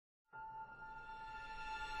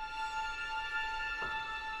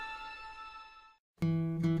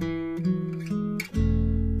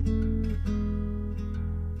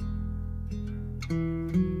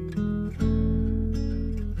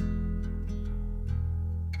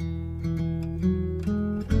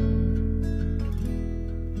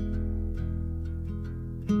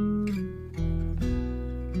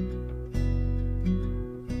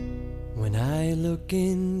When I look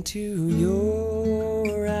into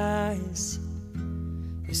your eyes,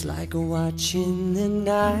 it's like watching the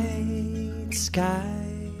night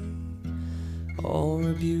sky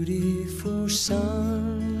or a beautiful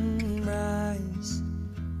sunrise.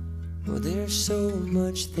 Well, there's so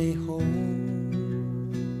much they hold,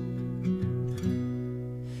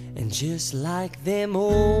 and just like them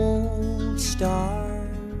old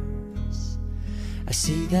stars, I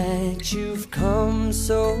see that you've come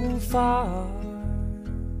so far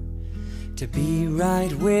to be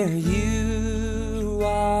right where you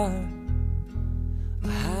are.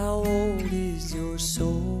 How old is your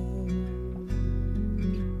soul?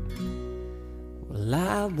 Well,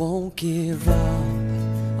 I won't give up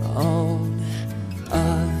on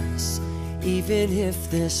us, even if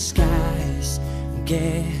the skies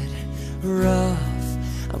get rough.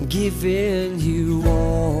 I'm giving you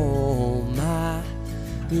all my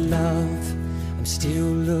love. I'm still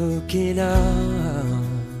looking up,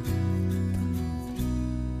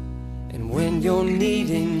 and when you're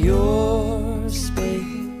needing your space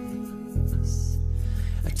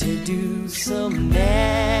to do some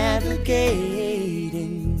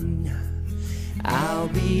navigating, I'll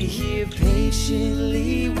be here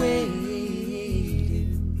patiently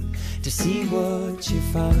waiting to see what you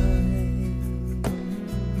find.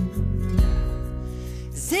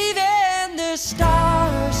 'Cause even the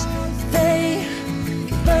stars, they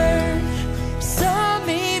burn, some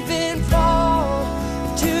even fall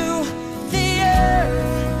to the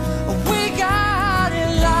earth. We got a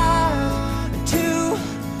lot to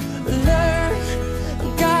learn.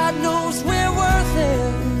 God knows we're worth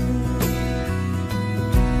it.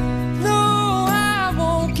 No, I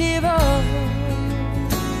won't give up.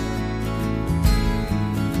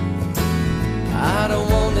 I don't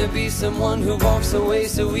want to be someone who walks away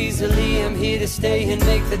so easily. I'm here to stay and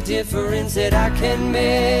make the difference that I can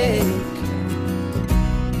make.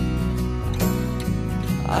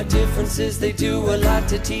 Our differences, they do a lot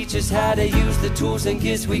to teach us how to use the tools and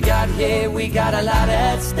gifts we got here. We got a lot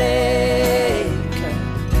at stake,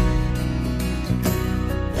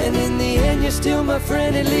 and in the end you're still my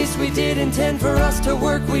friend. At least we did intend for us to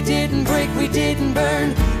work. We didn't break, we didn't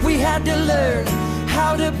burn. We had to learn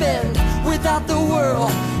how to bend without the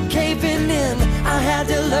world caving in. I had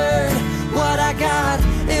to learn what I got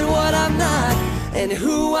and what I'm not, and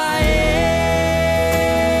who I am.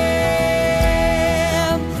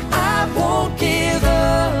 I won't give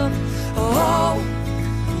up on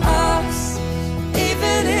us,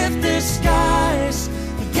 even if the skies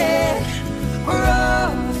get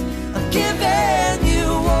rough. I'm giving you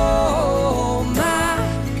all my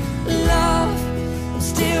love. I'm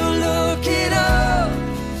still looking up,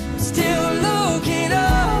 still looking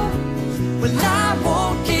up. Well, I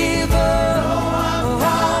won't give up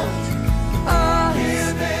on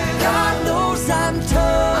us. God knows I'm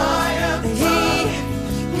tough. He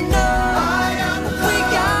knows we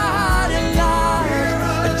got a lot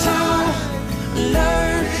to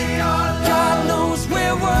learn. God knows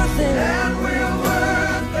we're worth it.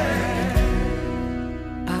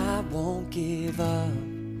 I won't give up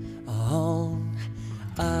on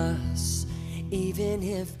us, even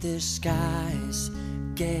if the skies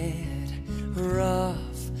get rough.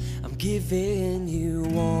 I'm giving you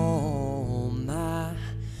all my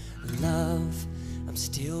love. I'm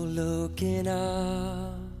still looking up.